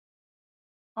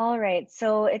All right,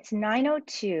 so it's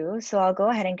 9:02, so I'll go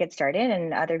ahead and get started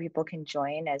and other people can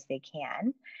join as they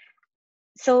can.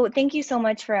 So thank you so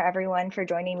much for everyone for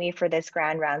joining me for this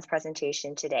Grand Rounds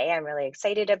presentation today. I'm really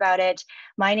excited about it.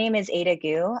 My name is Ada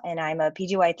Gu, and I'm a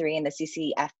PGY3 in the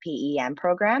CCFPEM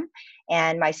program.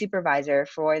 And my supervisor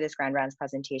for this Grand Rounds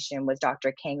presentation was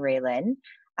Dr. Kang Ray Lin,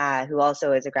 who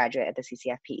also is a graduate at the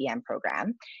CCFPEM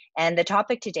program. And the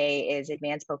topic today is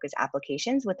advanced POCUS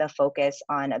applications with a focus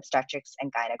on obstetrics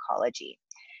and gynecology.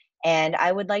 And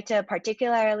I would like to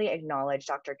particularly acknowledge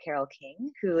Dr. Carol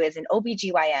King, who is an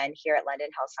OBGYN here at London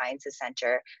Health Sciences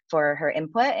Centre, for her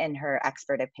input and her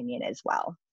expert opinion as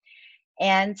well.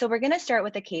 And so we're going to start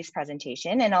with a case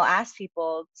presentation, and I'll ask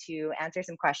people to answer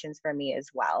some questions for me as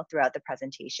well throughout the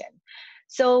presentation.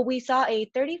 So we saw a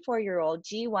 34-year-old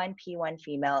G1P1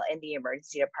 female in the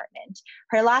emergency department.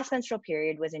 Her last menstrual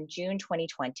period was in June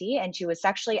 2020, and she was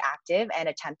sexually active and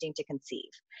attempting to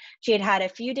conceive. She had had a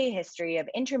few-day history of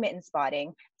intermittent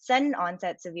spotting, sudden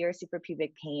onset severe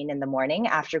suprapubic pain in the morning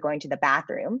after going to the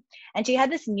bathroom, and she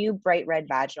had this new bright red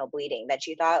vaginal bleeding that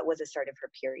she thought was a start of her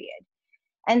period.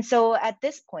 And so at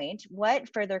this point, what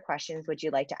further questions would you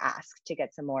like to ask to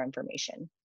get some more information?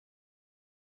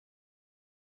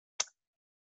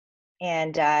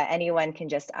 And anyone can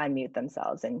just unmute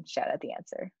themselves and shout out the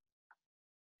answer.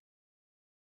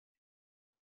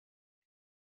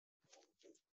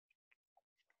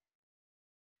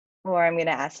 Or I'm going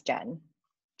to ask Jen.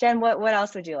 Jen, what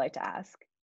else would you like to ask?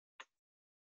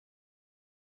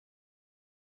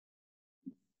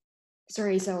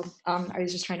 Sorry, so I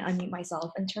was just trying to unmute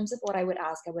myself. In terms of what I would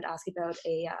ask about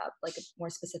a like a more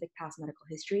specific past medical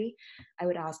history. I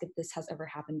would ask if this has ever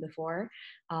happened before.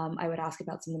 I would ask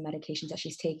about some of the medications that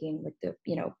she's taking, like the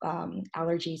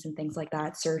allergies and things like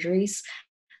that, surgeries,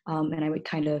 and I would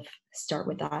kind of start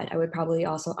with that. I would probably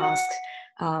also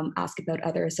ask about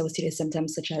other associated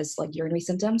symptoms such as like urinary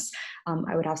symptoms.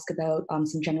 I would ask about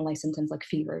some generalized symptoms like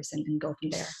fevers and go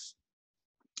from there.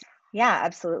 Yeah,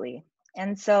 absolutely.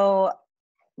 And so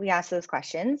we asked those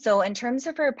questions. So in terms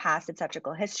of her past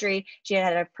obstetrical history, she had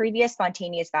had a previous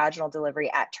spontaneous vaginal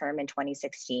delivery at term in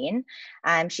 2016.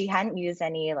 She hadn't used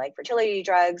any like fertility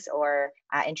drugs or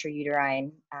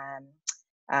intrauterine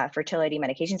fertility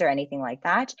medications or anything like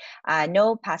that.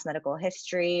 No past medical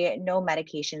history, no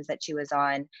medications that she was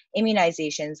on.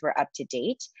 Immunizations were up to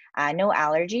date, no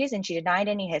allergies, and she denied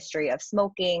any history of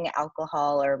smoking,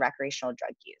 alcohol, or recreational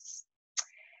drug use.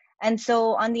 And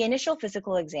so on the initial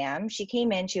physical exam, she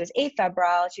came in, she was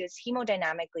afebrile, she was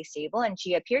hemodynamically stable, and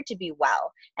she appeared to be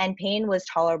well. And pain was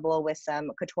tolerable with some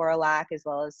ketorolac as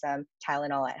well as some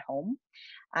Tylenol at home.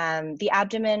 The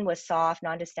abdomen was soft,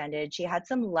 non-distended. She had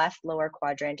some left lower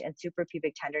quadrant and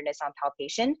suprapubic tenderness on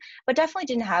palpation, but definitely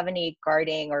didn't have any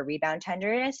guarding or rebound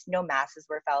tenderness. No masses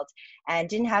were felt and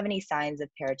didn't have any signs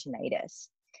of peritonitis.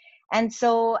 And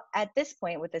so at this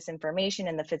point, with this information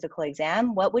in the physical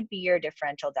exam, what would be your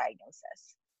differential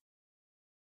diagnosis?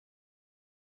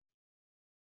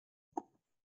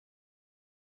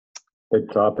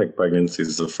 Ectopic pregnancy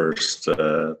is the first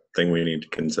thing we need to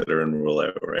consider and rule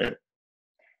out, right?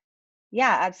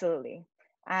 Yeah, absolutely.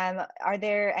 Are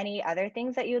there any other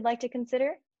things that you would like to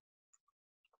consider?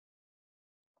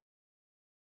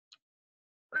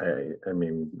 I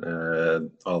mean,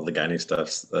 all the gynae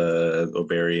stuffs,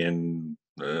 ovarian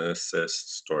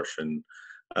cysts, torsion,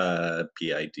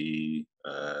 PID,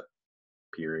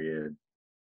 period,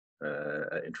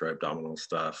 intra-abdominal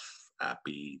stuff,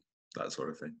 appy, that sort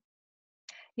of thing.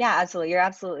 Yeah, absolutely. You're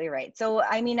absolutely right. So,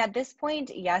 I mean, at this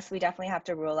point, yes, we definitely have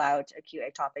to rule out acute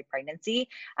ectopic pregnancy.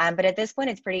 But at this point,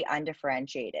 it's pretty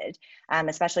undifferentiated,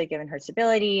 especially given her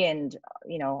stability and,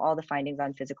 all the findings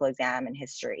on physical exam and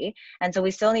history. And so we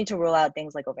still need to rule out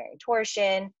things like ovarian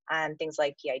torsion, things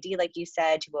like PID, like you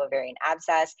said, tubal ovarian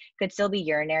abscess, could still be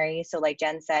urinary. So like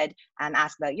Jen said,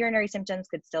 ask about urinary symptoms,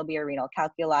 could still be a renal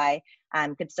calculi,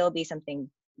 could still be something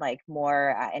like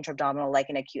more intra-abdominal, like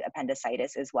an acute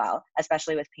appendicitis as well,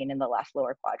 especially with pain in the left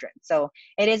lower quadrant. So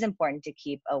it is important to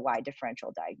keep a wide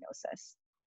differential diagnosis.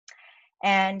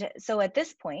 And so at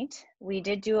this point, we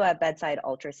did do a bedside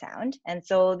ultrasound. And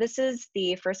so this is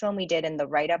the first one we did in the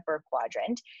right upper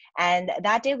quadrant. And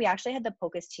that day we actually had the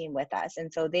POCUS team with us.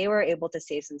 And so they were able to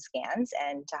save some scans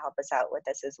and to help us out with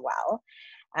this as well.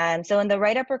 So in the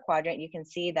right upper quadrant, you can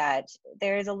see that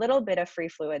there's a little bit of free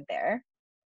fluid there.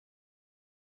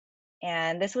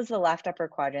 And this was the left upper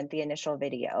quadrant, the initial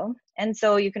video. And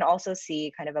so you can also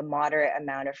see kind of a moderate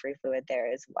amount of free fluid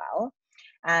there as well.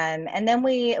 And then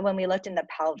when we looked in the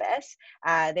pelvis,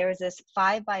 there was this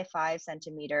 5 by 5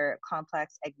 centimeter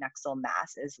complex adnexal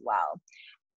mass as well.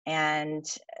 And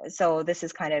so this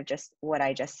is kind of just what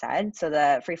I just said. So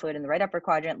the free fluid in the right upper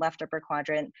quadrant, left upper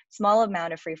quadrant, small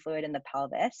amount of free fluid in the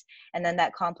pelvis, and then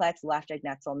that complex left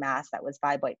adnexal mass that was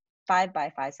 5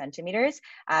 by 5 centimeters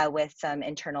with some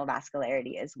internal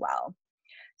vascularity as well.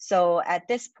 So at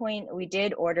this point, we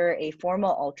did order a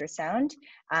formal ultrasound,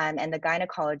 and the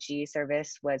gynecology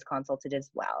service was consulted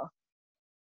as well.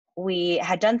 We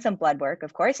had done some blood work,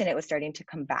 of course, and it was starting to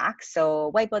come back. So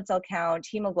white blood cell count,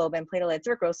 hemoglobin, platelets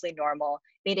were grossly normal.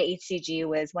 Beta HCG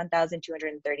was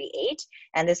 1,238,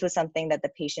 and this was something that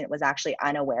the patient was actually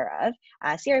unaware of.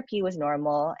 CRP was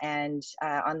normal, and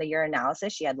on the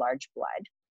urinalysis, she had large blood.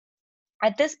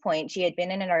 At this point, she had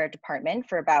been in our department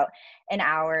for about an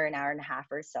hour and a half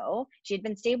or so. She had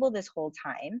been stable this whole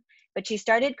time, but she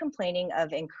started complaining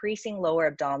of increasing lower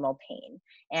abdominal pain.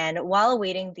 And while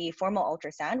awaiting the formal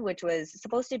ultrasound, which was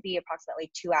supposed to be approximately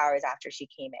 2 hours after she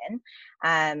came in,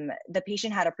 the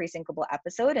patient had a presyncopal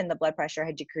episode and the blood pressure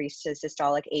had decreased to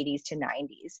systolic 80s to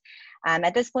 90s.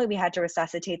 At this point, we had to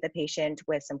resuscitate the patient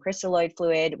with some crystalloid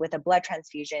fluid, with a blood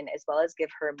transfusion, as well as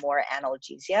give her more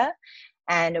analgesia.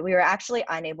 And we were actually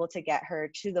unable to get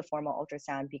her to the formal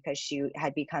ultrasound because she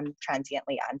had become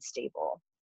transiently unstable.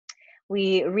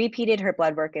 We repeated her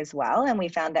blood work as well, and we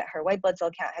found that her white blood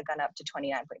cell count had gone up to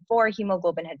 29.4,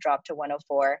 hemoglobin had dropped to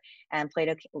 104, and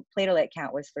platelet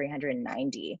count was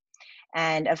 390.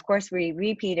 And of course, we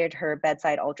repeated her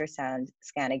bedside ultrasound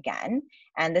scan again,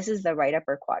 and this is the right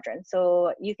upper quadrant.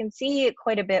 So you can see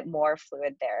quite a bit more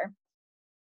fluid there.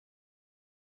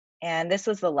 And this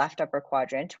was the left upper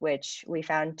quadrant, which we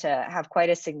found to have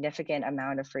quite a significant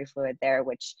amount of free fluid there,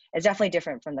 which is definitely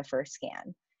different from the first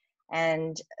scan.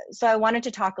 And so I wanted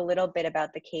to talk a little bit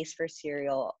about the case for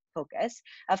serial POCUS.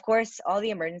 Of course, all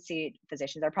the emergency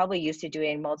physicians are probably used to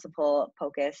doing multiple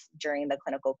POCUS during the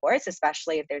clinical course,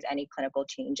 especially if there's any clinical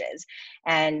changes.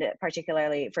 And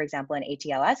particularly, for example, in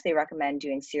ATLS, they recommend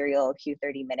doing serial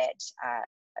Q30-minute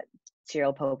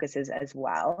serial POCUSes as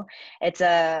well. It's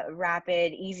a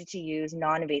rapid, easy to use,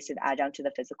 non-invasive adjunct to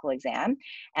the physical exam.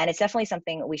 And it's definitely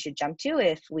something we should jump to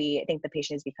if we think the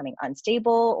patient is becoming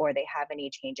unstable or they have any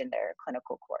change in their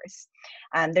clinical course.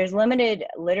 There's limited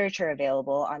literature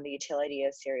available on the utility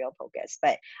of serial POCUS,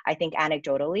 but I think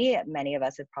anecdotally, many of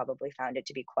us have probably found it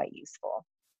to be quite useful.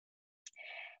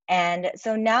 And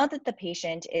so now that the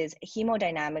patient is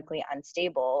hemodynamically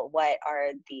unstable, what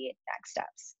are the next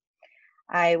steps?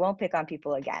 I won't pick on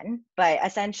people again, but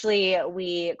essentially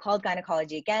we called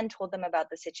gynecology again, told them about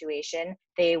the situation.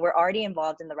 They were already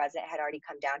involved, and the resident had already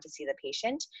come down to see the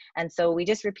patient. And so we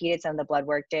just repeated some of the blood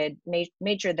work,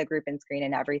 made sure the group and screen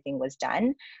and everything was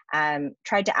done,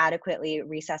 tried to adequately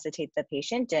resuscitate the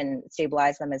patient and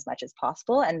stabilize them as much as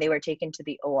possible. And they were taken to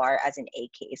the OR as an A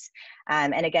case.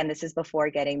 And again, this is before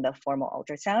getting the formal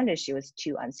ultrasound, as she was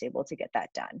too unstable to get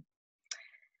that done.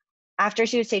 After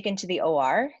she was taken to the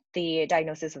OR, the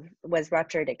diagnosis was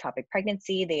ruptured ectopic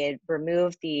pregnancy. They had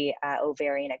removed the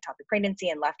ovarian ectopic pregnancy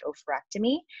and left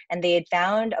oophorectomy, and they had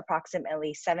found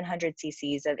approximately 700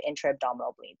 cc's of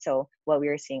intra-abdominal bleed, so what we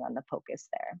were seeing on the POCUS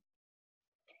there.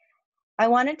 I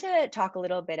wanted to talk a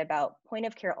little bit about point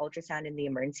of care ultrasound in the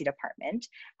emergency department.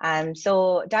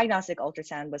 So diagnostic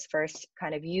ultrasound was first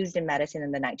kind of used in medicine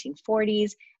in the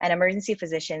 1940s, and emergency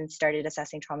physicians started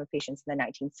assessing trauma patients in the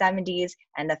 1970s,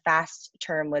 and the FAST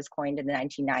term was coined in the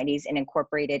 1990s and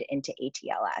incorporated into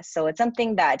ATLS. So it's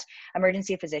something that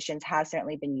emergency physicians have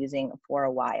certainly been using for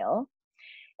a while.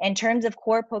 In terms of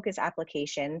core POCUS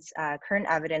applications, current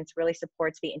evidence really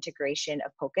supports the integration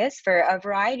of POCUS for a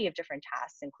variety of different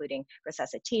tasks, including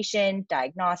resuscitation,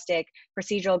 diagnostic,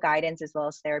 procedural guidance, as well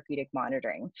as therapeutic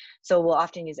monitoring. So we'll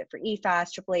often use it for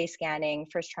EFAS, AAA scanning,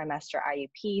 first trimester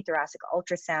IUP, thoracic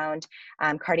ultrasound,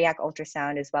 cardiac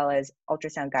ultrasound, as well as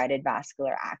ultrasound guided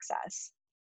vascular access.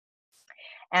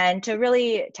 And to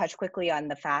really touch quickly on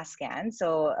the FAST scan,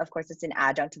 so of course it's an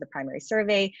adjunct to the primary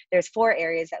survey. There's 4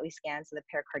 areas that we scan, so the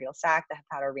pericardial sac, the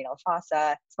hepatorenal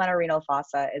fossa, splenorenal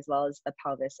fossa, as well as the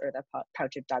pelvis or the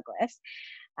pouch of Douglas.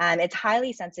 It's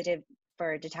highly sensitive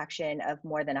for detection of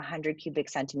more than 100 cubic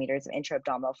centimeters of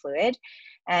intra-abdominal fluid.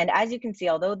 And as you can see,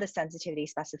 although the sensitivity,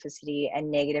 specificity, and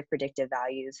negative predictive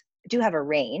values do have a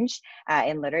range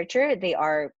in literature,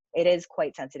 it is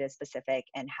quite sensitive, specific,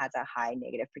 and has a high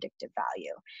negative predictive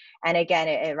value. And again,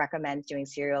 it recommends doing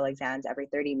serial exams every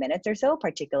 30 minutes or so,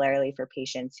 particularly for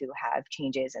patients who have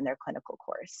changes in their clinical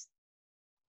course.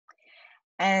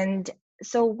 And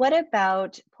so what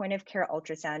about point of care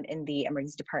ultrasound in the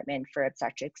emergency department for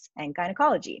obstetrics and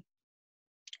gynecology?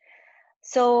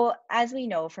 So as we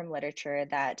know from literature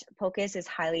that POCUS is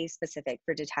highly specific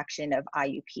for detection of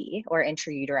IUP or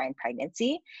intrauterine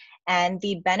pregnancy. And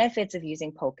the benefits of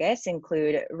using POCUS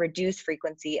include reduced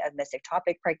frequency of missed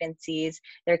ectopic pregnancies.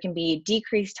 There can be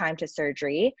decreased time to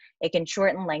surgery. It can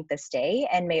shorten length of stay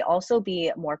and may also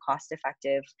be more cost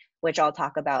effective, which I'll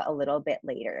talk about a little bit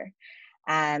later.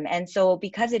 And so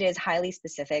because it is highly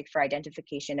specific for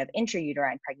identification of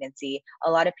intrauterine pregnancy,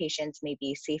 a lot of patients may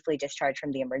be safely discharged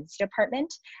from the emergency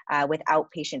department with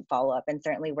outpatient follow-up. And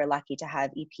certainly we're lucky to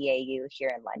have EPAU here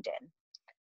in London.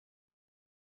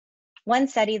 One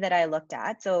study that I looked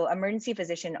at, so emergency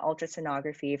physician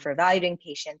ultrasonography for evaluating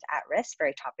patients at risk for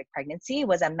ectopic pregnancy,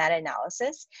 was a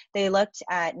meta-analysis. They looked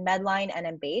at Medline and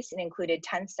Embase and included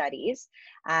 10 studies.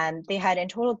 They had in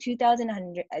total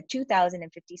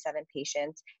 2,057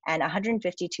 patients, and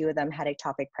 152 of them had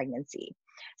ectopic pregnancy.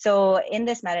 So in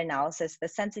this meta-analysis, the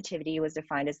sensitivity was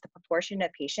defined as the proportion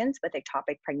of patients with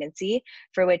ectopic pregnancy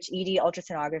for which ED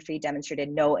ultrasonography demonstrated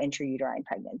no intrauterine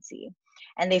pregnancy.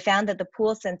 And they found that the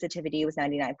pool sensitivity was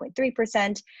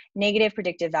 99.3%, negative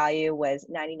predictive value was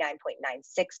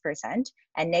 99.96%,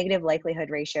 and negative likelihood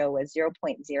ratio was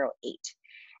 0.08.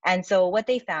 And so what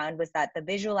they found was that the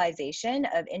visualization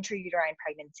of intrauterine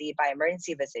pregnancy by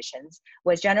emergency physicians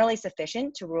was generally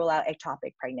sufficient to rule out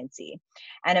ectopic pregnancy.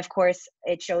 And of course,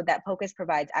 it showed that POCUS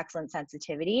provides excellent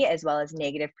sensitivity as well as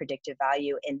negative predictive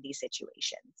value in these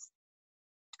situations.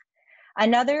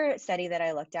 Another study that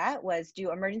I looked at was,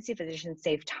 do emergency physicians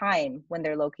save time when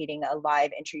they're locating a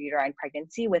live intrauterine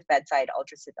pregnancy with bedside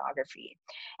ultrasonography?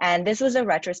 And this was a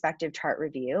retrospective chart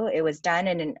review. It was done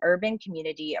in an urban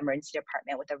community emergency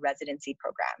department with a residency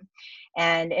program.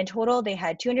 And in total, they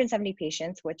had 270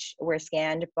 patients, which were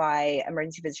scanned by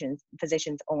emergency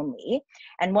physicians only,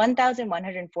 and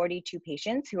 1,142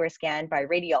 patients who were scanned by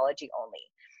radiology only.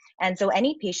 And so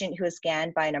any patient who was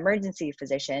scanned by an emergency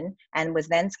physician and was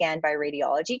then scanned by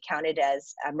radiology counted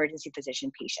as emergency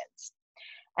physician patients.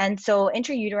 And so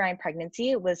intrauterine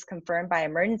pregnancy was confirmed by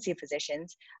emergency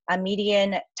physicians, a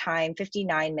median time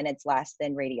 59 minutes less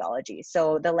than radiology.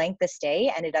 So the length of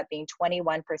stay ended up being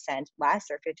 21%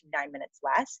 less, or 59 minutes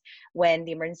less, when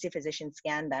the emergency physician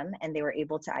scanned them and they were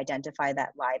able to identify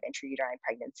that live intrauterine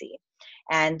pregnancy.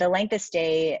 And the length of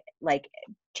stay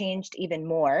changed even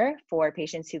more for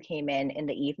patients who came in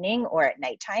the evening or at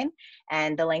nighttime,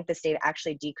 and the length of stay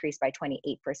actually decreased by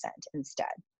 28%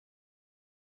 instead.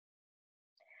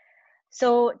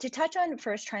 So to touch on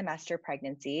first trimester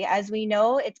pregnancy, as we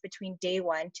know, it's between day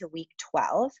 1 to week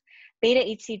 12. Beta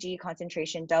HCG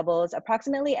concentration doubles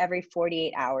approximately every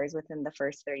 48 hours within the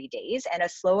first 30 days, and a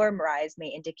slower rise may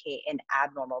indicate an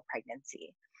abnormal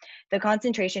pregnancy. The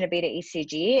concentration of beta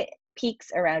HCG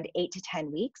peaks around 8 to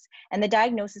 10 weeks, and the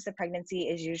diagnosis of pregnancy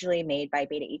is usually made by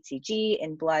beta HCG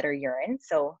in blood or urine.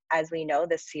 So as we know,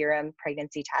 the serum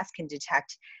pregnancy test can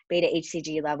detect beta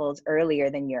HCG levels earlier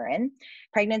than urine.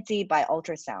 Pregnancy by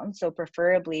ultrasound, so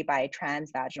preferably by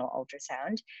transvaginal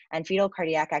ultrasound, and fetal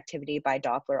cardiac activity by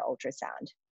Doppler ultrasound.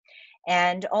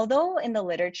 And although in the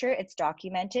literature it's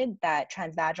documented that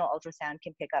transvaginal ultrasound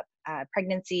can pick up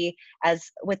pregnancy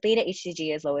as with beta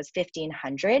HCG as low as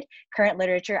 1,500, current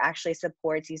literature actually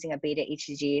supports using a beta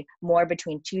HCG more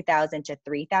between 2,000 to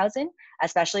 3,000,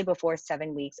 especially before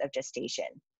 7 weeks of gestation.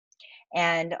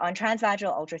 And on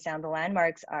transvaginal ultrasound, the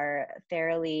landmarks are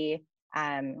fairly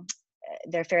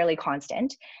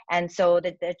constant. And so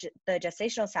the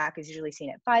gestational sac is usually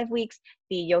seen at 5 weeks,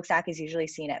 the yolk sac is usually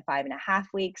seen at 5.5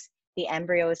 weeks, the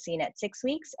embryo is seen at 6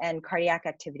 weeks, and cardiac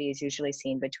activity is usually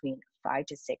seen between 5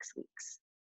 to 6 weeks.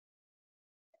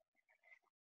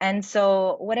 And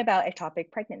so what about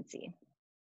ectopic pregnancy?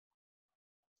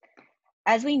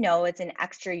 As we know, it's an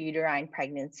extrauterine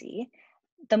pregnancy.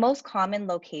 The most common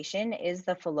location is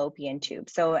the fallopian tube.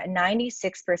 So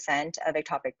 96% of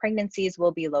ectopic pregnancies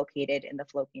will be located in the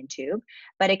fallopian tube,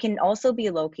 but it can also be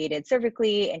located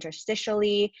cervically,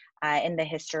 interstitially, in the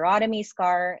hysterotomy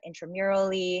scar,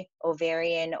 intramurally,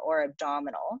 ovarian, or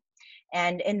abdominal.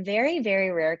 And in very,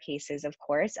 very rare cases, of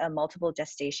course, a multiple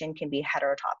gestation can be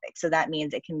heterotopic. So that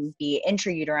means it can be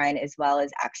intrauterine as well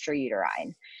as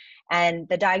extrauterine. And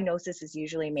the diagnosis is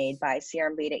usually made by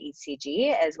serum beta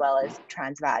HCG as well as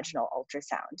transvaginal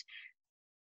ultrasound.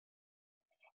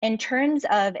 In terms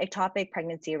of ectopic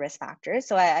pregnancy risk factors,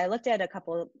 so I looked at a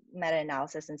couple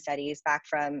meta-analysis and studies back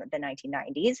from the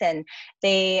 1990s, and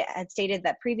they had stated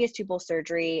that previous tubal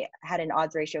surgery had an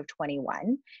odds ratio of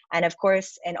 21. And of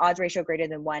course, an odds ratio greater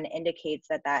than 1 indicates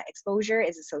that that exposure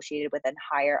is associated with a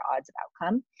higher odds of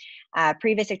outcome.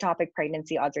 Previous ectopic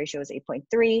pregnancy odds ratio is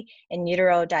 8.3. In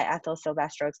utero diethyl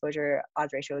sylvester exposure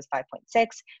odds ratio is 5.6.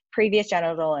 Previous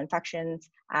genital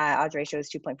infections odds ratio is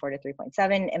 2.4 to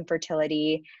 3.7.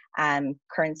 Infertility,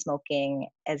 current smoking,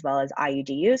 as well as IUD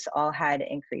use all had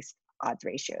increased odds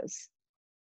ratios.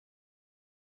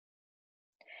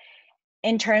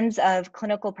 In terms of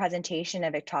clinical presentation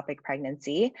of ectopic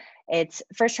pregnancy, it's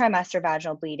first trimester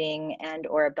vaginal bleeding and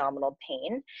or abdominal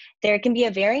pain. There can be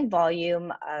a varying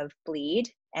volume of bleed,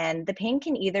 and the pain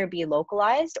can either be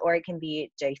localized or it can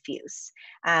be diffuse.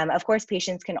 Of course,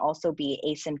 patients can also be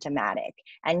asymptomatic,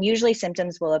 and usually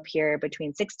symptoms will appear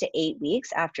between 6 to 8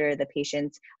 weeks after the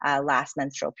patient's last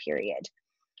menstrual period.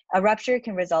 A rupture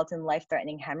can result in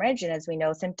life-threatening hemorrhage, and as we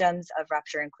know, symptoms of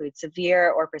rupture include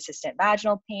severe or persistent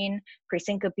vaginal pain,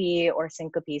 presyncope, or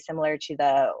syncope, similar to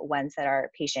the ones that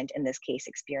our patient in this case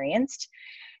experienced.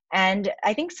 And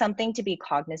I think something to be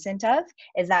cognizant of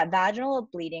is that vaginal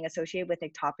bleeding associated with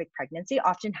ectopic pregnancy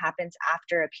often happens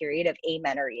after a period of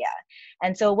amenorrhea.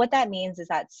 And so what that means is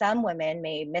that some women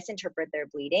may misinterpret their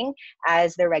bleeding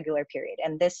as their regular period.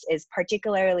 And this is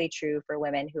particularly true for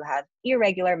women who have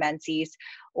irregular menses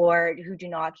or who do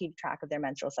not keep track of their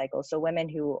menstrual cycle. So women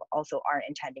who also aren't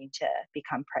intending to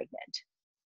become pregnant.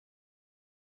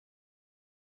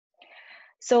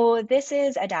 So this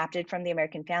is adapted from the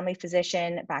American Family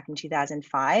Physician back in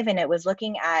 2005, and it was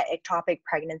looking at ectopic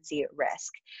pregnancy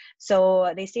risk.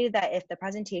 So they stated that if the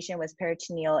presentation was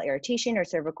peritoneal irritation or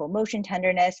cervical motion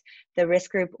tenderness, the risk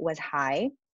group was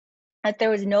high. If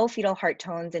there was no fetal heart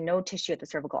tones and no tissue at the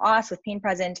cervical os with pain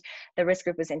present, the risk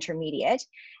group was intermediate.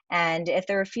 And if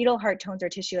there were fetal heart tones or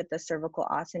tissue at the cervical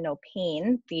os and no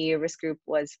pain, the risk group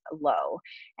was low.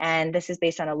 And this is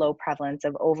based on a low prevalence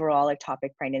of overall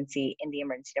ectopic pregnancy in the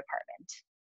emergency department.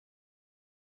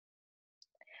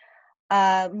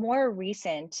 A more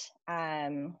recent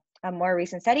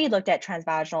study looked at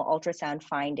transvaginal ultrasound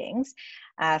findings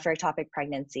for ectopic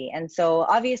pregnancy. And so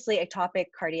obviously ectopic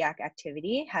cardiac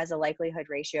activity has a likelihood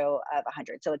ratio of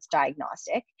 100, so it's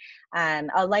diagnostic.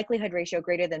 A likelihood ratio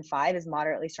greater than 5 is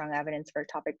moderately strong evidence for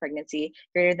ectopic pregnancy.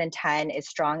 Greater than 10 is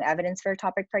strong evidence for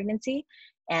ectopic pregnancy.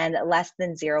 And less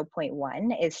than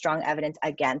 0.1 is strong evidence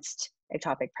against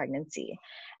ectopic pregnancy.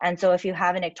 And so if you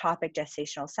have an ectopic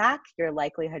gestational sac, your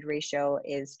likelihood ratio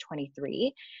is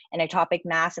 23. An ectopic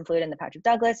mass and fluid in the pouch of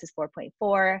Douglas is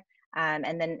 4.4.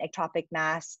 And then ectopic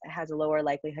mass has a lower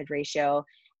likelihood ratio.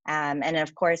 And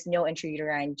of course, no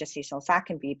intrauterine gestational sac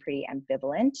can be pretty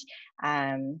ambivalent.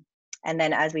 And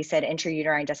then as we said,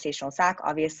 intrauterine gestational sac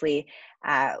obviously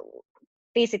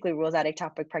basically rules out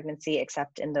ectopic pregnancy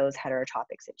except in those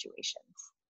heterotopic situations.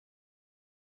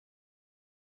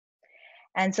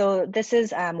 And so this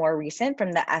is more recent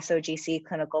from the SOGC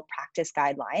clinical practice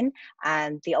guideline,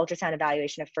 the ultrasound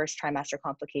evaluation of first trimester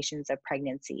complications of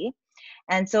pregnancy.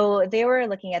 And so they were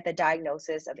looking at the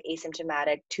diagnosis of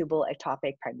asymptomatic tubal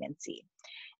ectopic pregnancy.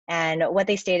 And what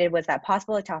they stated was that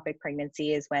possible ectopic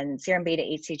pregnancy is when serum beta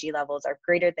HCG levels are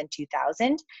greater than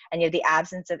 2,000 and you have the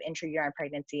absence of intrauterine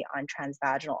pregnancy on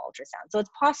transvaginal ultrasound. So it's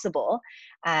possible,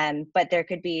 but there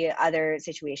could be other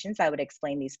situations that would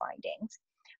explain these findings.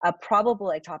 A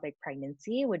probable ectopic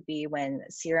pregnancy would be when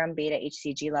serum beta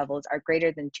HCG levels are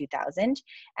greater than 2,000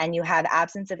 and you have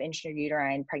absence of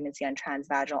intrauterine pregnancy on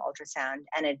transvaginal ultrasound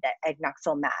and an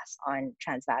adnexal mass on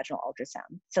transvaginal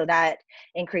ultrasound. So that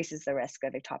increases the risk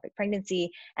of ectopic pregnancy.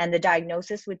 And the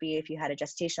diagnosis would be if you had a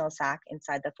gestational sac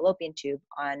inside the fallopian tube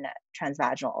on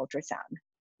transvaginal ultrasound.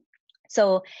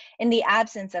 So in the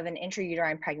absence of an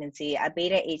intrauterine pregnancy, a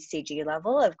beta HCG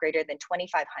level of greater than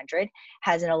 2,500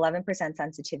 has an 11%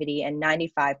 sensitivity and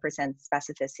 95%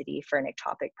 specificity for an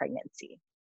ectopic pregnancy.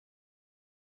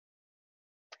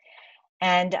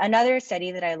 And another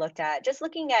study that I looked at, just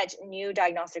looking at new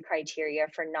diagnostic criteria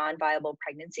for non-viable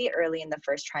pregnancy early in the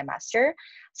first trimester.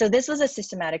 So this was a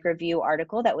systematic review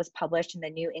article that was published in the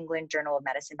New England Journal of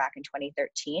Medicine back in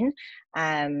 2013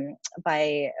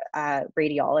 by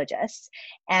radiologists.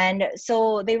 And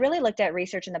so they really looked at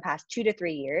research in the past 2 to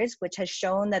 3 years, which has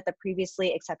shown that the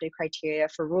previously accepted criteria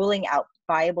for ruling out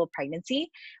viable pregnancy,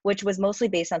 which was mostly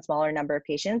based on smaller number of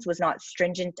patients, was not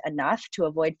stringent enough to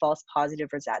avoid false positive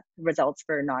results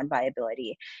for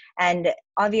non-viability. And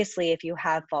obviously, if you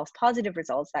have false positive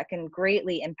results, that can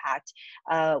greatly impact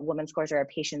a woman's course or a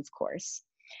patient's course.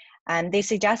 They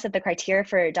suggest that the criteria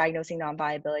for diagnosing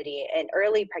non-viability in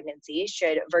early pregnancy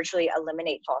should virtually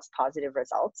eliminate false positive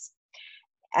results,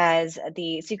 as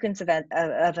the sequence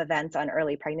of events on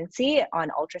early pregnancy on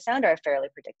ultrasound are fairly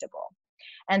predictable.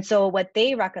 And so what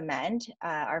they recommend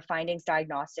are findings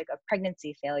diagnostic of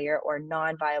pregnancy failure or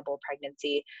non-viable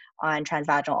pregnancy on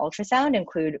transvaginal ultrasound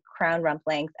include crown rump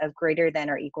length of greater than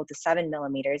or equal to 7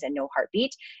 millimeters and no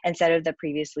heartbeat instead of the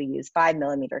previously used 5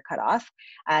 millimeter cutoff,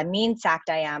 mean sac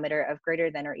diameter of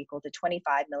greater than or equal to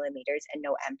 25 millimeters and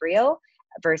no embryo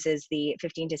versus the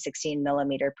 15 to 16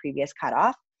 millimeter previous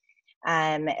cutoff,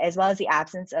 as well as the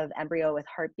absence of embryo with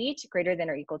heartbeat greater than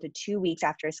or equal to 2 weeks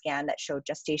after a scan that showed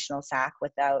gestational sac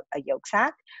without a yolk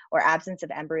sac, or absence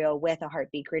of embryo with a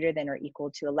heartbeat greater than or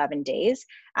equal to 11 days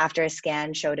after a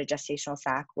scan showed a gestational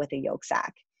sac with a yolk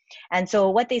sac. And so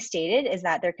what they stated is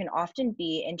that there can often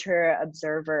be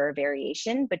inter-observer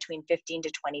variation between 15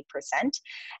 to 20%.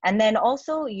 And then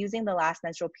also using the last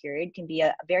menstrual period can be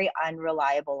a very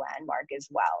unreliable landmark as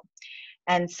well.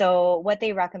 And so what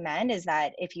they recommend is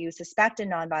that if you suspect a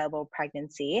non-viable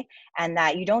pregnancy and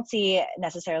that you don't see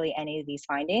necessarily any of these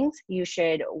findings, you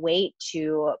should wait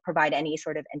to provide any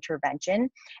sort of intervention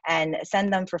and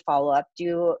send them for follow-up,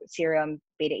 do serum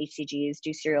beta HCGs,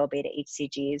 do serial beta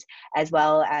HCGs, as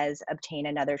well as obtain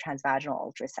another transvaginal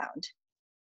ultrasound.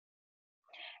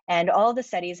 And all the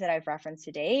studies that I've referenced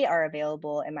today are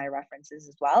available in my references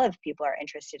as well if people are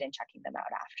interested in checking them out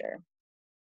after.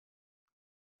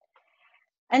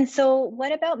 And so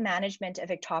what about management of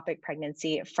ectopic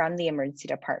pregnancy from the emergency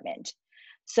department?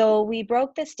 So we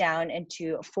broke this down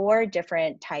into 4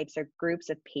 different types or groups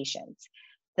of patients.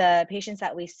 The patients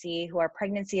that we see who are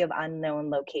pregnancy of unknown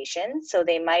location, so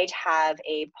they might have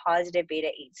a positive beta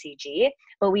HCG,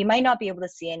 but we might not be able to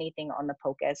see anything on the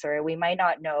POCUS, or we might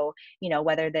not know,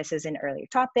 whether this is an early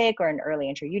ectopic or an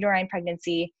early intrauterine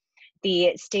pregnancy.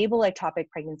 The stable ectopic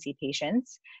pregnancy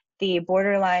patients, the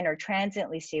borderline or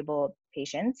transiently stable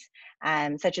patients,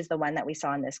 such as the one that we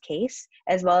saw in this case,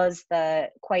 as well as the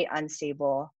quite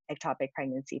unstable ectopic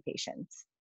pregnancy patients.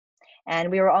 And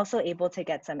we were also able to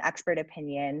get some expert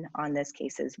opinion on this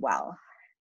case as well.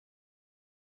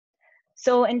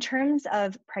 So in terms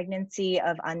of pregnancy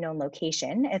of unknown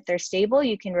location, if they're stable,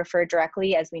 you can refer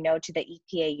directly, as we know, to the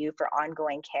EPAU for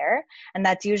ongoing care. And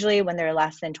that's usually when they're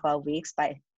less than 12 weeks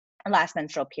by last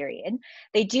menstrual period.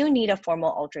 They do need a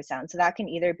formal ultrasound. So that can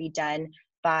either be done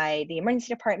by the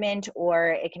emergency department or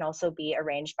it can also be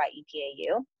arranged by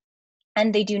EPAU.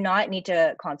 And they do not need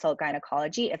to consult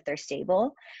gynecology if they're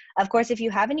stable. Of course, if you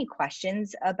have any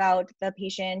questions about the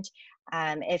patient,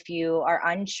 if you are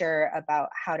unsure about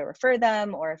how to refer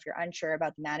them, or if you're unsure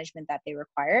about the management that they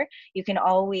require, you can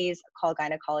always call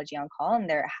gynecology on call and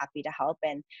they're happy to help.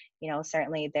 And,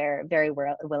 certainly they're very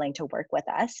willing to work with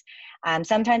us.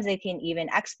 Sometimes they can even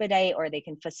expedite or they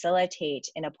can facilitate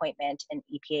an appointment in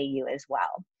EPAU as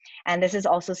well. And this is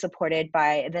also supported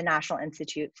by the National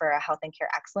Institute for Health and Care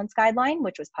Excellence Guideline,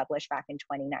 which was published back in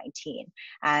 2019,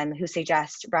 who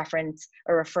suggests reference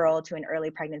or referral to an early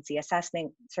pregnancy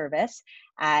assessment service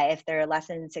if they're less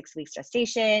than 6 weeks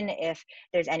gestation, if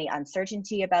there's any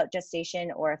uncertainty about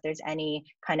gestation, or if there's any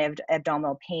kind of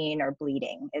abdominal pain or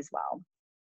bleeding as well.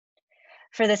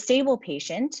 For the stable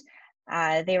patient,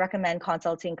 they recommend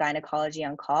consulting gynecology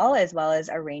on call, as well as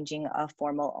arranging a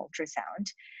formal ultrasound.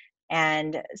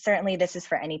 And certainly this is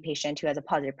for any patient who has a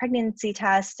positive pregnancy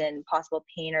test and possible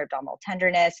pain or abdominal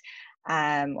tenderness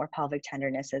or pelvic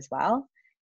tenderness as well.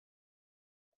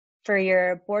 For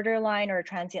your borderline or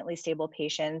transiently stable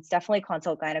patients, definitely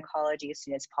consult gynecology as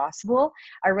soon as possible.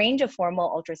 Arrange a formal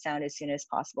ultrasound as soon as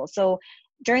possible. So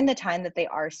during the time that they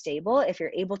are stable, if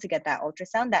you're able to get that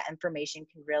ultrasound, that information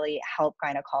can really help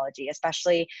gynecology,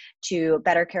 especially to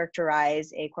better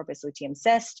characterize a corpus luteum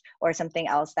cyst or something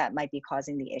else that might be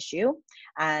causing the issue.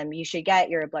 You should get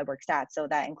your blood work stats. So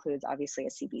that includes obviously a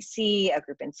CBC, a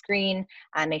group and screen,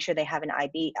 make sure they have an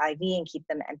IV and keep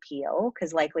them MPO,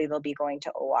 because likely they'll be going to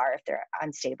OR if they're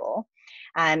unstable.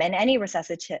 And any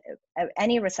resuscitative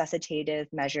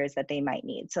measures that they might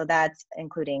need. So that's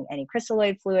including any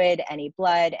crystalloid fluid, any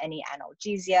blood, any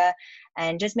analgesia,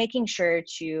 and just making sure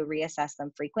to reassess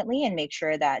them frequently and make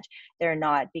sure that they're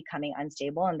not becoming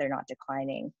unstable and they're not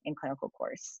declining in clinical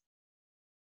course.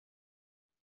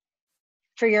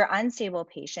 For your unstable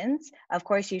patients, of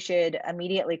course, you should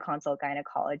immediately consult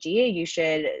gynecology. You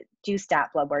should do stat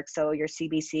blood work, so your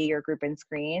CBC, your group and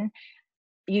screen.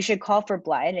 You should call for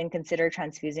blood and consider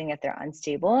transfusing if they're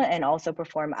unstable, and also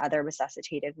perform other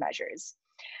resuscitative measures.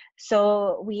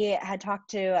 So we had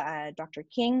talked to Dr.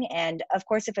 King, and of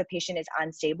course, if a patient is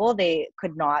unstable, they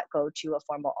could not go to a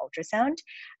formal ultrasound.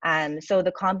 So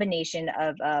the combination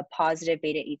of a positive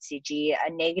beta HCG,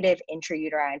 a negative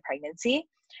intrauterine pregnancy,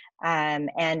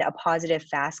 and a positive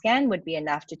fast scan would be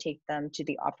enough to take them to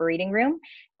the operating room.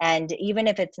 And even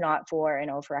if it's not for an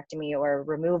oophorectomy or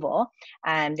removal,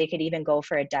 they could even go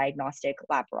for a diagnostic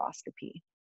laparoscopy.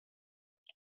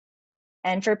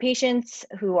 And for patients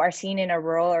who are seen in a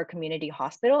rural or community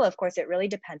hospital, of course, it really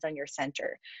depends on your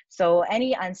center. So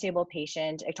any unstable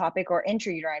patient, ectopic or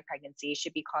intrauterine pregnancy,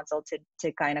 should be consulted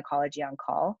to gynecology on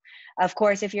call. Of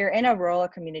course, if you're in a rural or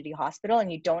community hospital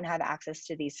and you don't have access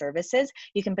to these services,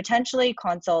 you can potentially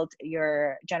consult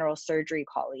your general surgery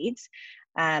colleagues.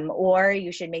 Or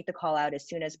you should make the call out as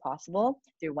soon as possible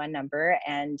through one number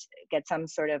and get some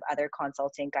sort of other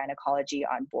consulting gynecology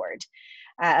on board.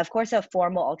 Of course, a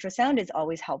formal ultrasound is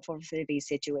always helpful for these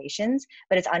situations,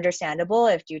 but it's understandable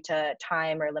if due to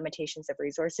time or limitations of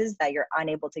resources that you're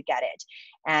unable to get it.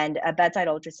 And a bedside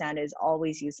ultrasound is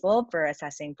always useful for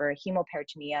assessing for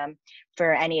hemoperitoneum,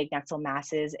 for any adnexal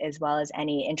masses, as well as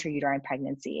any intrauterine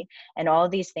pregnancy. And all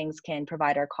of these things can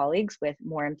provide our colleagues with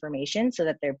more information so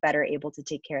that they're better able to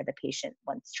take care of the patient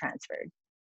once transferred.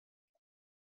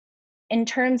 In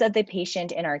terms of the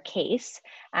patient in our case,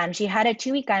 she had a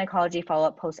 2-week gynecology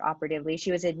follow-up post-operatively.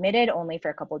 She was admitted only for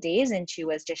a couple days and she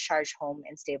was discharged home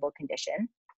in stable condition.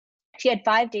 She had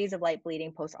 5 days of light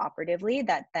bleeding post-operatively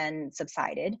that then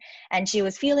subsided, and she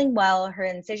was feeling well, her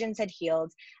incisions had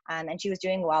healed, and she was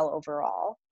doing well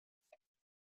overall.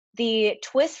 The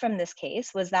twist from this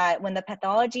case was that when the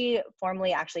pathology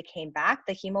formally actually came back,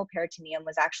 the hemoperitoneum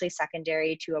was actually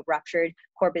secondary to a ruptured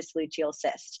corpus luteal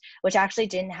cyst, which actually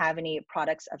didn't have any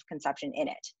products of conception in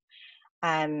it.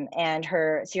 And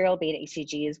her serial beta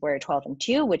ECGs were 12 and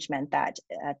 2, which meant that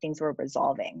things were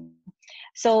resolving.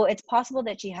 So it's possible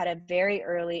that she had a very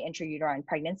early intrauterine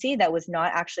pregnancy that was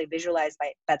not actually visualized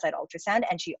by bedside ultrasound,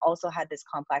 and she also had this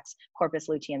complex corpus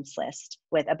luteum cyst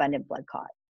with abundant blood clot.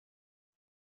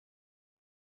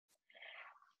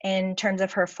 In terms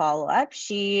of her follow-up,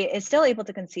 she is still able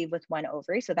to conceive with one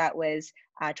ovary, so that was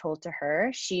told to her.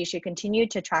 She should continue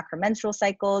to track her menstrual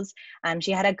cycles.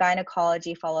 She had a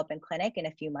gynecology follow-up in clinic in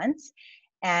a few months.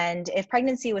 And if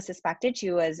pregnancy was suspected, she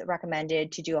was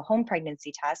recommended to do a home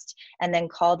pregnancy test and then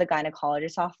call the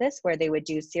gynecologist's office where they would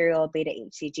do serial beta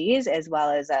HCGs as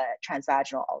well as a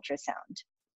transvaginal ultrasound.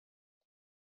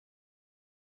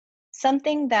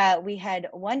 Something that we had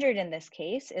wondered in this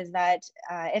case is that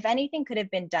if anything could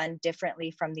have been done differently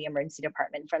from the emergency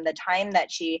department, from the time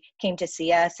that she came to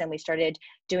see us and we started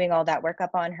doing all that workup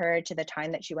on her to the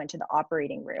time that she went to the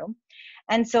operating room.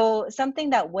 And so something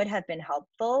that would have been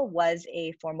helpful was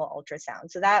a formal ultrasound.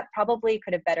 So that probably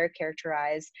could have better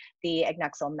characterized the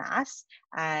adnexal mass.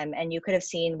 And you could have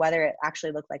seen whether it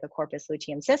actually looked like a corpus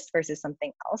luteum cyst versus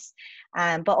something else.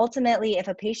 But ultimately, if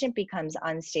a patient becomes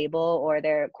unstable or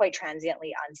they're quite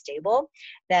transiently unstable,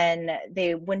 then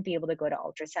they wouldn't be able to go to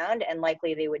ultrasound, and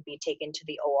likely they would be taken to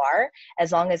the OR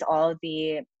as long as all of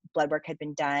the blood work had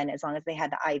been done, as long as they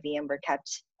had the IV and were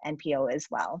kept NPO as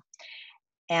well.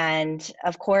 And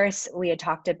of course, we had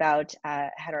talked about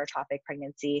heterotopic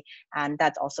pregnancy.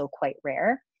 That's also quite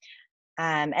rare.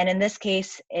 And in this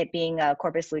case, it being a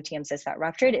corpus luteum cyst that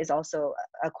ruptured is also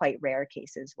a quite rare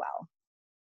case as well.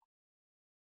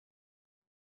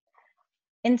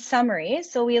 In summary,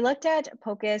 so we looked at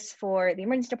POCUS for the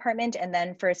emergency department, and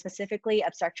then for specifically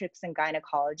obstetrics and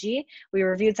gynecology, we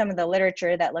reviewed some of the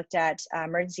literature that looked at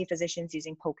emergency physicians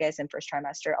using POCUS in first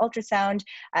trimester ultrasound,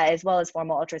 as well as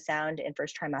formal ultrasound in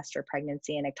first trimester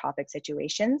pregnancy and ectopic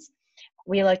situations.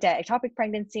 We looked at ectopic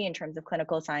pregnancy in terms of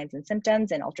clinical signs and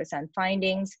symptoms and ultrasound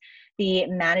findings, the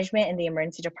management in the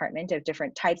emergency department of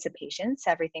different types of patients,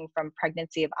 everything from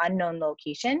pregnancy of unknown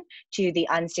location to the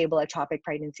unstable ectopic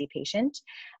pregnancy patient,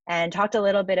 and talked a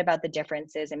little bit about the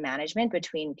differences in management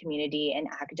between community and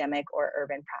academic or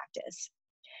urban practice.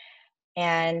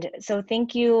 And so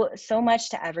thank you so much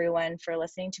to everyone for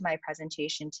listening to my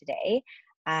presentation today.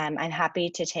 I'm happy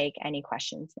to take any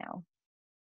questions now.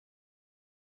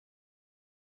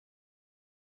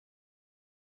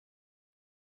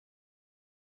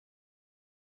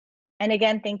 And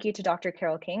again, thank you to Dr.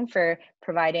 Carol King for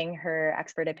providing her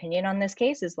expert opinion on this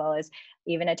case, as well as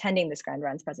even attending this Grand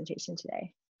Rounds presentation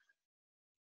today.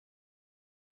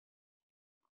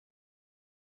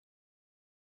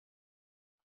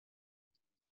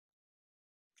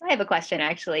 I have a question,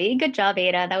 actually. Good job,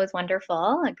 Ada. That was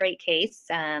wonderful. A great case,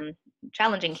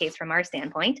 challenging case from our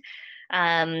standpoint.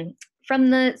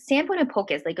 From the standpoint of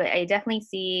POCUS, like I definitely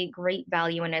see great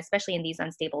value in it, especially in these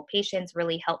unstable patients.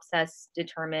 Really helps us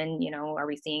determine, are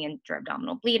we seeing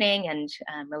intra-abdominal bleeding, and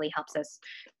really helps us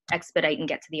expedite and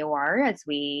get to the OR as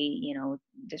we,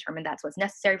 determine that's what's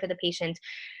necessary for the patient.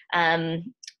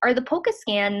 Are the POCUS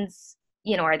scans,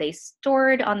 are they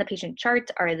stored on the patient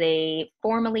chart? Are they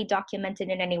formally documented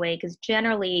in any way? Because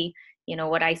generally,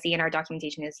 what I see in our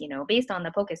documentation is, based on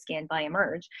the POCUS scan by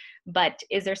Emerge, but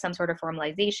is there some sort of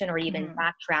formalization or even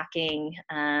backtracking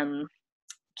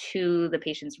to the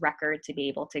patient's record to be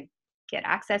able to get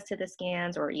access to the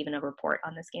scans or even a report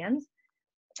on the scans?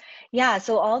 Yeah,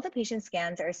 so all the patient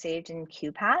scans are saved in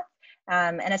QPath.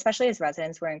 And especially as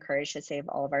residents, we're encouraged to save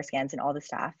all of our scans, and all the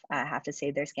staff have to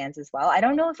save their scans as well. I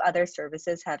don't know if other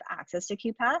services have access to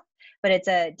QPath, but it's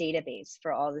a database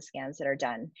for all the scans that are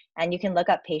done. And you can look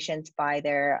up patients by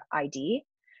their ID,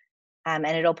 and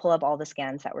it'll pull up all the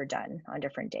scans that were done on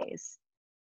different days.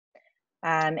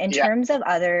 In terms of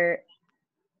other...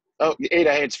 Oh,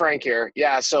 Ada, hey, it's Frank here.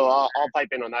 Yeah, so I'll pipe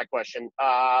in on that question.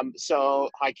 So,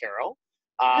 hi, Carol.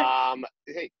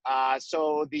 Hey,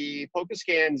 so the POCUS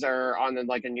scans are on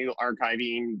like a new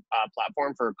archiving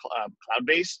platform for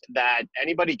cloud-based that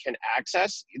anybody can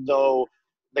access, though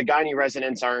the gynae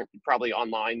residents aren't probably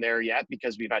online there yet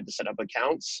because we've had to set up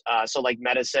accounts. So like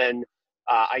medicine,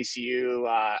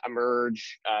 ICU,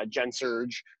 Emerge, Gen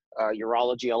Surge,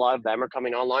 urology, a lot of them are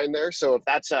coming online there. So if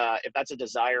that's a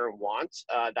desire and want,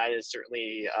 that is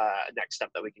certainly a next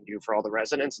step that we can do for all the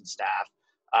residents and staff.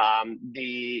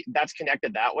 That's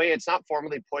connected that way. It's not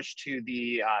formally pushed to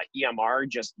the EMR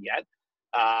just yet.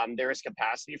 There is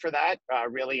capacity for that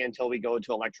really until we go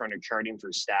to electronic charting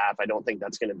for staff. I don't think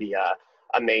that's going to be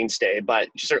a mainstay, but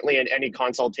certainly in any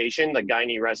consultation, the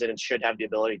gynae residents should have the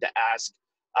ability to ask,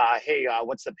 hey,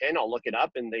 what's the PIN? I'll look it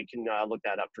up, and they can look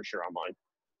that up for sure online.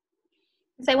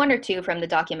 So I wonder too, from the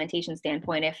documentation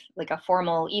standpoint, if like a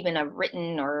formal, even a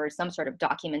written or some sort of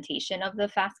documentation of the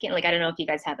FAST scan, like I don't know if you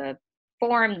guys have a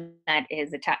form that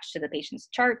is attached to the patient's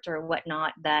chart or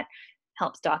whatnot that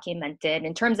helps document it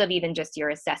in terms of even just your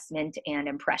assessment and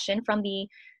impression from the,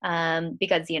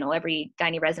 because, you know, every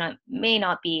gynae resident may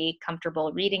not be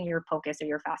comfortable reading your POCUS or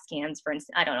your FAST scans, for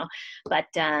instance, I don't know, but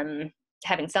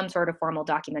having some sort of formal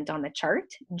document on the chart,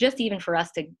 just even for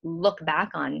us to look back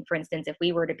on, for instance, if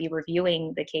we were to be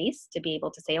reviewing the case, to be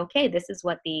able to say, okay, this is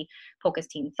what the POCUS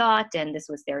team thought, and this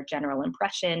was their general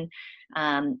impression,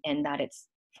 and that it's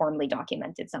formally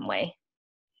documented some way.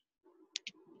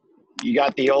 You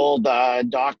got the old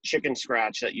doc chicken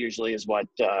scratch that usually is what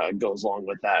goes along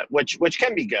with that, which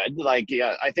can be good. Like,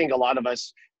 yeah, I think a lot of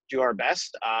us do our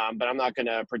best, but I'm not going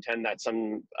to pretend that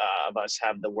some of us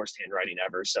have the worst handwriting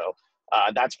ever. So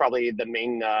that's probably the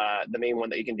main one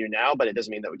that you can do now, but it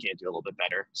doesn't mean that we can't do a little bit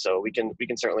better. So we can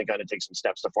certainly kind of take some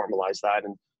steps to formalize that,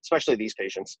 and especially these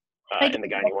patients and the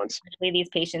gynae ones. Especially these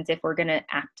patients, if we're going to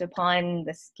act upon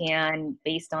the scan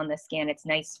based on the scan, it's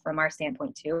nice from our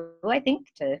standpoint too, I think,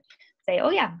 to say, oh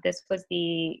yeah, this was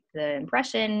the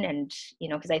impression, and you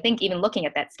know, because I think even looking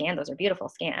at that scan, those are beautiful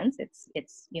scans.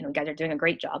 It's you know, you guys are doing a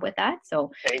great job with that.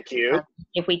 So thank you.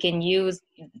 If we can use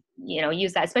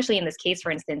that, especially in this case,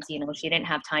 for instance, you know, she didn't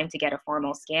have time to get a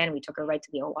formal scan. We took her right to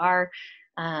the OR.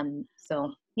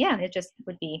 So yeah, it just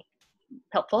would be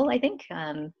helpful, I think.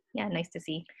 Yeah, nice to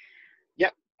see.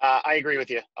 Yep. I agree with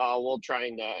you. We'll try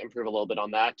and improve a little bit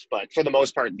on that, but for the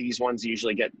most part, these ones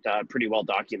usually get pretty well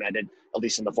documented, at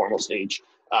least in the formal stage.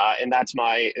 And that's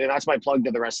my plug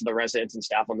to the rest of the residents and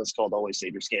staff on this call to always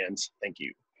save your scans. Thank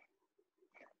you.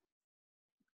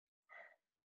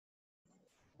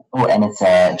 Oh, and it's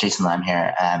Jason Lam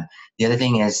here. The other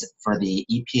thing is for the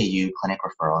EPAU clinic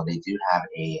referral, they do have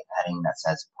a heading that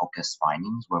says POCUS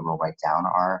findings, where we'll write down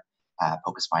our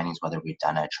POCUS findings, whether we've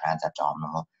done a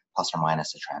transabdominal plus or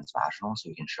minus a transvaginal, so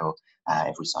we can show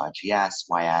if we saw a GS,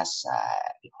 YS,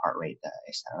 heart rate,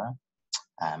 etc.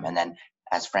 And then,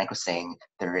 as Frank was saying,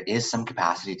 there is some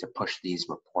capacity to push these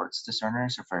reports to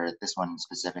Cerner. So for this one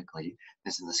specifically,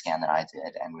 this is the scan that I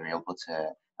did, and we were able to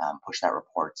push that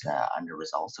report under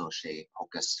results. So it'll say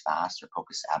POCUS fast or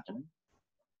POCUS abdomen.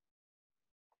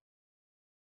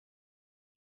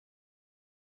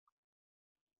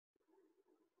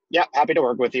 Yeah, happy to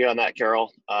work with you on that,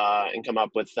 Carol, and come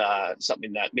up with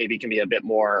something that maybe can be a bit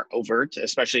more overt,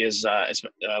 especially as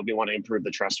we want to improve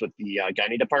the trust with the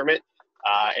gynae department,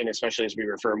 and especially as we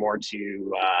refer more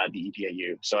to the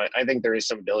EPAU. So I think there is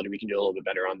some ability we can do a little bit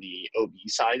better on the OB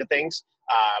side of things.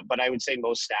 But I would say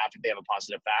most staff, if they have a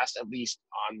positive FAST, at least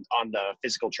on the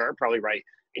physical chart, probably write,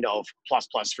 you know,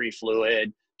 plus free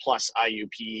fluid, plus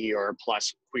IUP, or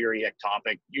plus query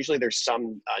ectopic. Usually there's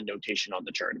some notation on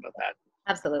the chart about that.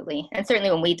 Absolutely. And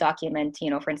certainly when we document, you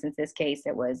know, for instance, this case,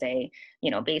 it was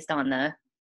based on the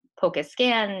POCUS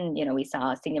scan, you know, we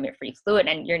saw significant free fluid,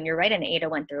 and you're right, and Ada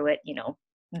went through it, you know,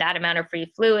 that amount of free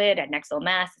fluid at nexal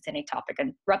mass, it's an ectopic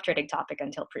and ruptured ectopic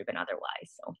until proven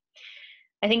otherwise. So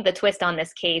I think the twist on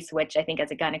this case, which I think as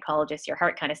a gynecologist, your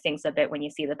heart kind of sinks a bit when you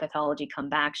see the pathology come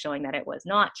back showing that it was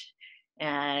not,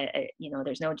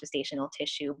 there's no gestational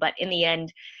tissue, but in the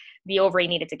end, the ovary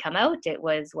needed to come out. It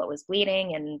was what was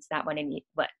bleeding, and that what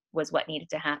needed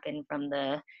to happen from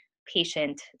the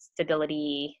patient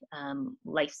stability,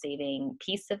 life-saving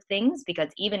piece of things, because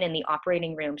even in the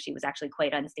operating room, she was actually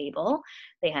quite unstable.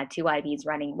 They had 2 IVs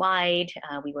running wide.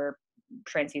 We were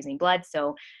transfusing blood.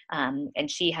 So, and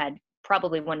she had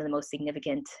probably one of the most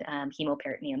significant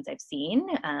hemoperitoneums I've seen.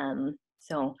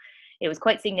 So it was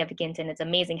quite significant, and it's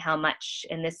amazing how much,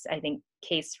 in this, I think,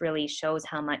 case really shows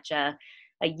how much a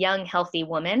young, healthy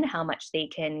woman, how much they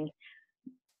can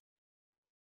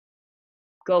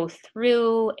go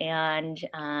through, and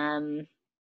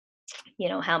you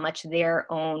know, how much their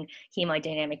own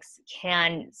hemodynamics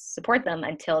can support them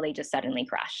until they just suddenly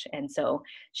crash. And so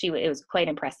it was quite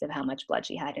impressive how much blood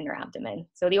she had in her abdomen.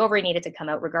 So the ovary needed to come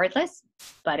out regardless,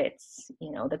 but it's,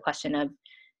 you know, the question of,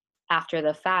 after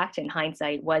the fact, in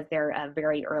hindsight, was there a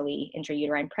very early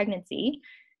intrauterine pregnancy,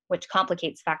 which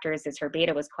complicates factors as her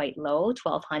beta was quite low,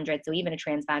 1200. So even a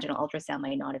transvaginal ultrasound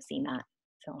might not have seen that.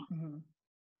 So. Mm-hmm.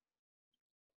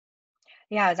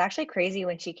 Yeah, it was actually crazy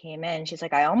when she came in. She's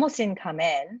like, I almost didn't come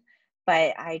in,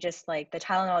 but I just like the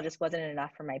Tylenol just wasn't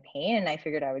enough for my pain, and I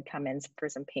figured I would come in for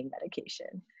some pain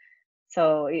medication.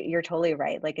 So you're totally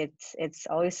right. Like it's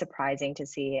always surprising to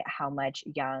see how much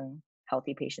young,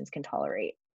 healthy patients can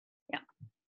tolerate. Yeah.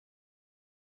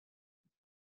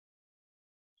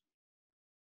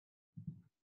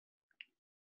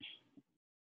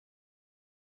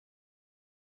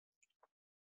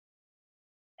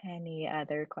 Any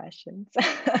other questions?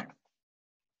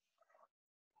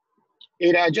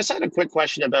 Ada, I just had a quick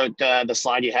question about the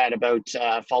slide you had about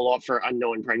follow-up for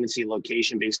unknown pregnancy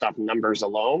location based off numbers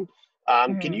alone.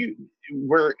 Can you,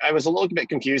 I was a little bit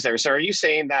confused there. So are you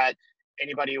saying that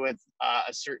anybody with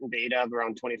a certain beta of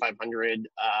around 2,500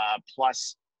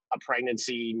 plus a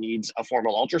pregnancy needs a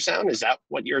formal ultrasound? Is that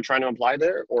what you're trying to imply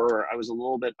there? Or I was a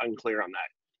little bit unclear on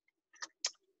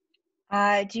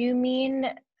that. Do you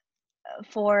mean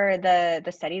for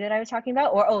the study that I was talking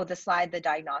about, or the slide, the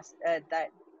diagnosis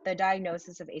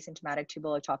of asymptomatic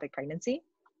tubal ectopic pregnancy?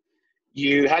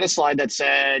 You had a slide that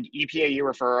said EPAU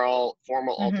referral,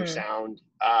 formal ultrasound.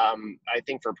 I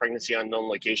think for pregnancy unknown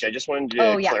location. I just wanted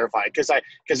to clarify because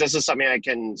this is something I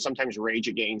can sometimes rage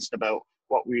against about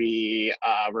what we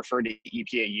refer to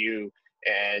EPAU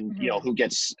and you know who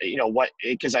gets, you know, what,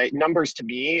 because numbers to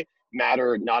me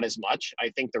matter not as much. I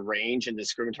think the range and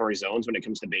discriminatory zones when it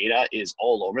comes to beta is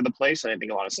all over the place, and I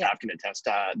think a lot of staff can attest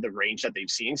the range that they've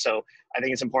seen. So I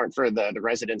think it's important for the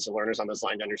residents and learners on this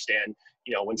line to understand,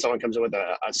 you know, when someone comes in with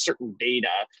a certain beta,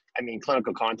 I mean,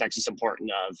 clinical context is important.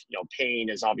 Of, you know, pain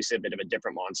is obviously a bit of a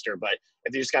different monster, but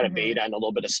if they just got a beta and a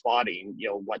little bit of spotting, you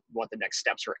know, what the next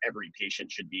steps for every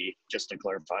patient should be, just to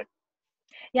clarify.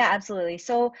 Yeah, absolutely.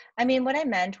 So, I mean, what I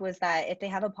meant was that if they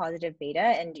have a positive beta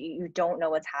and you don't know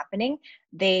what's happening,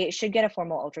 they should get a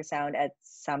formal ultrasound at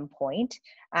some point.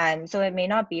 So it may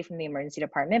not be from the emergency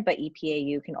department, but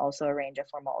EPAU can also arrange a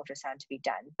formal ultrasound to be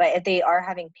done. But if they are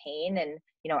having pain and,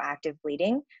 you know, active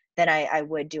bleeding, then I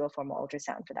would do a formal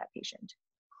ultrasound for that patient.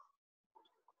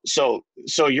 So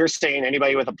you're saying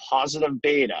anybody with a positive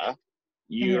beta,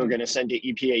 you're going to send to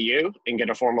EPAU and get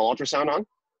a formal ultrasound on?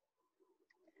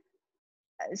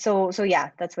 So yeah,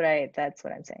 that's what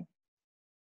I'm saying.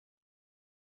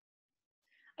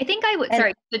 I think I would,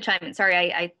 sorry to chime in,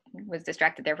 sorry, I was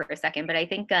distracted there for a second, but I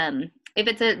think if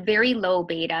it's a very low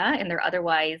beta and they're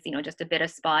otherwise, you know, just a bit of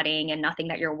spotting and nothing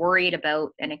that you're worried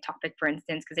about, an ectopic, for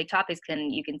instance, because ectopics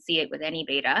you can see it with any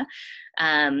beta,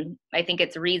 I think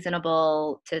it's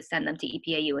reasonable to send them to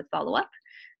EPAU with follow-up.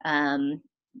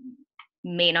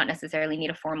 May not necessarily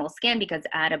need a formal scan because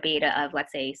at a beta of,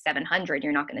 let's say, 700,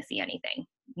 you're not going to see anything.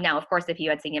 Now, of course, if you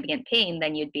had significant pain,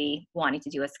 then you'd be wanting to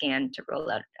do a scan to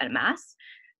rule out a mass.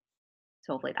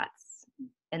 So hopefully that's,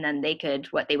 and then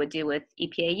what they would do with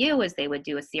EPAU is they would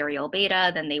do a serial beta,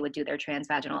 then they would do their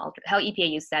transvaginal how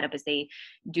EPAU is set up is they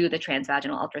do the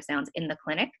transvaginal ultrasounds in the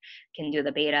clinic, can do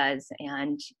the betas,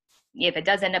 and if it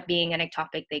does end up being an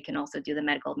ectopic, they can also do the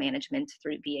medical management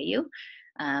through BAU,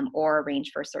 or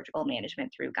arrange for surgical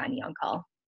management through gynae on call.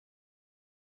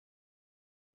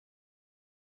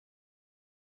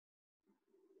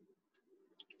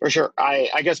 For sure.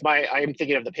 I guess I'm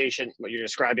thinking of the patient, what you're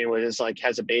describing was like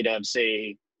has a beta of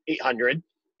say 800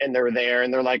 and they're there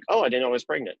and they're like, oh, I didn't know I was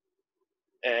pregnant.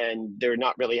 And they're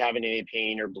not really having any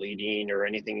pain or bleeding or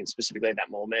anything specifically at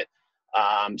that moment.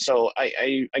 So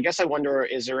I guess I wonder,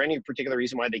 is there any particular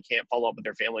reason why they can't follow up with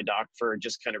their family doc for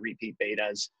just kind of repeat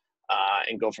betas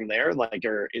and go from there? Like,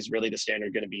 or is really the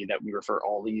standard going to be that we refer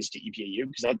all these to EPAU?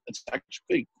 Because that's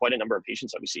actually quite a number of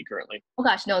patients that we see currently. Oh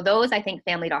gosh, no, those I think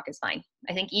family doc is fine.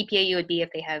 I think EPAU would be if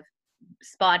they have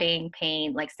spotting,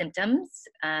 pain, like symptoms,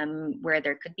 where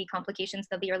there could be complications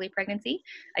of the early pregnancy.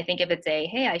 I think if it's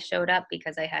hey, I showed up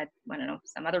because I had, I don't know,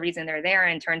 some other reason they're there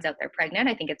and turns out they're pregnant,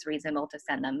 I think it's reasonable to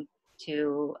send them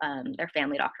to their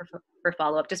family doctor for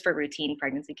follow-up, just for routine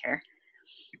pregnancy care.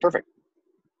 Perfect.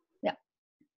 Yeah.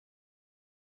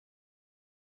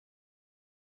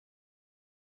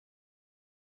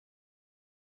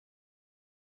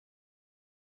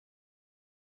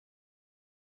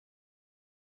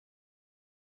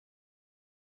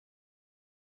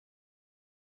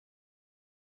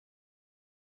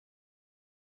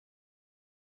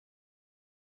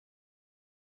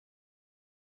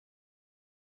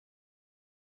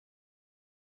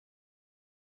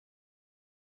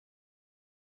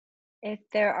 If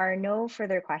there are no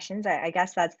further questions, I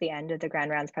guess that's the end of the Grand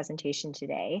Rounds presentation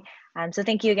today. So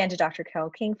thank you again to Dr.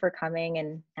 Carol King for coming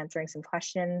and answering some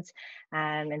questions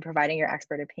and providing your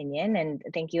expert opinion. And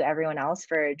thank you everyone else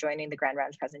for joining the Grand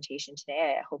Rounds presentation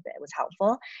today. I hope it was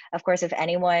helpful. Of course, if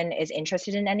anyone is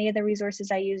interested in any of the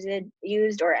resources I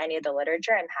used or any of the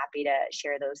literature, I'm happy to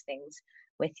share those things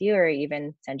with you or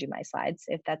even send you my slides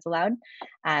if that's allowed.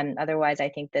 Otherwise, I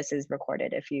think this is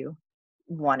recorded if you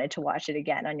wanted to watch it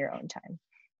again on your own time.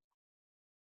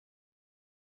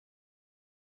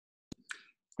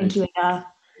 Thank you, Ada.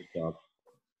 Great job.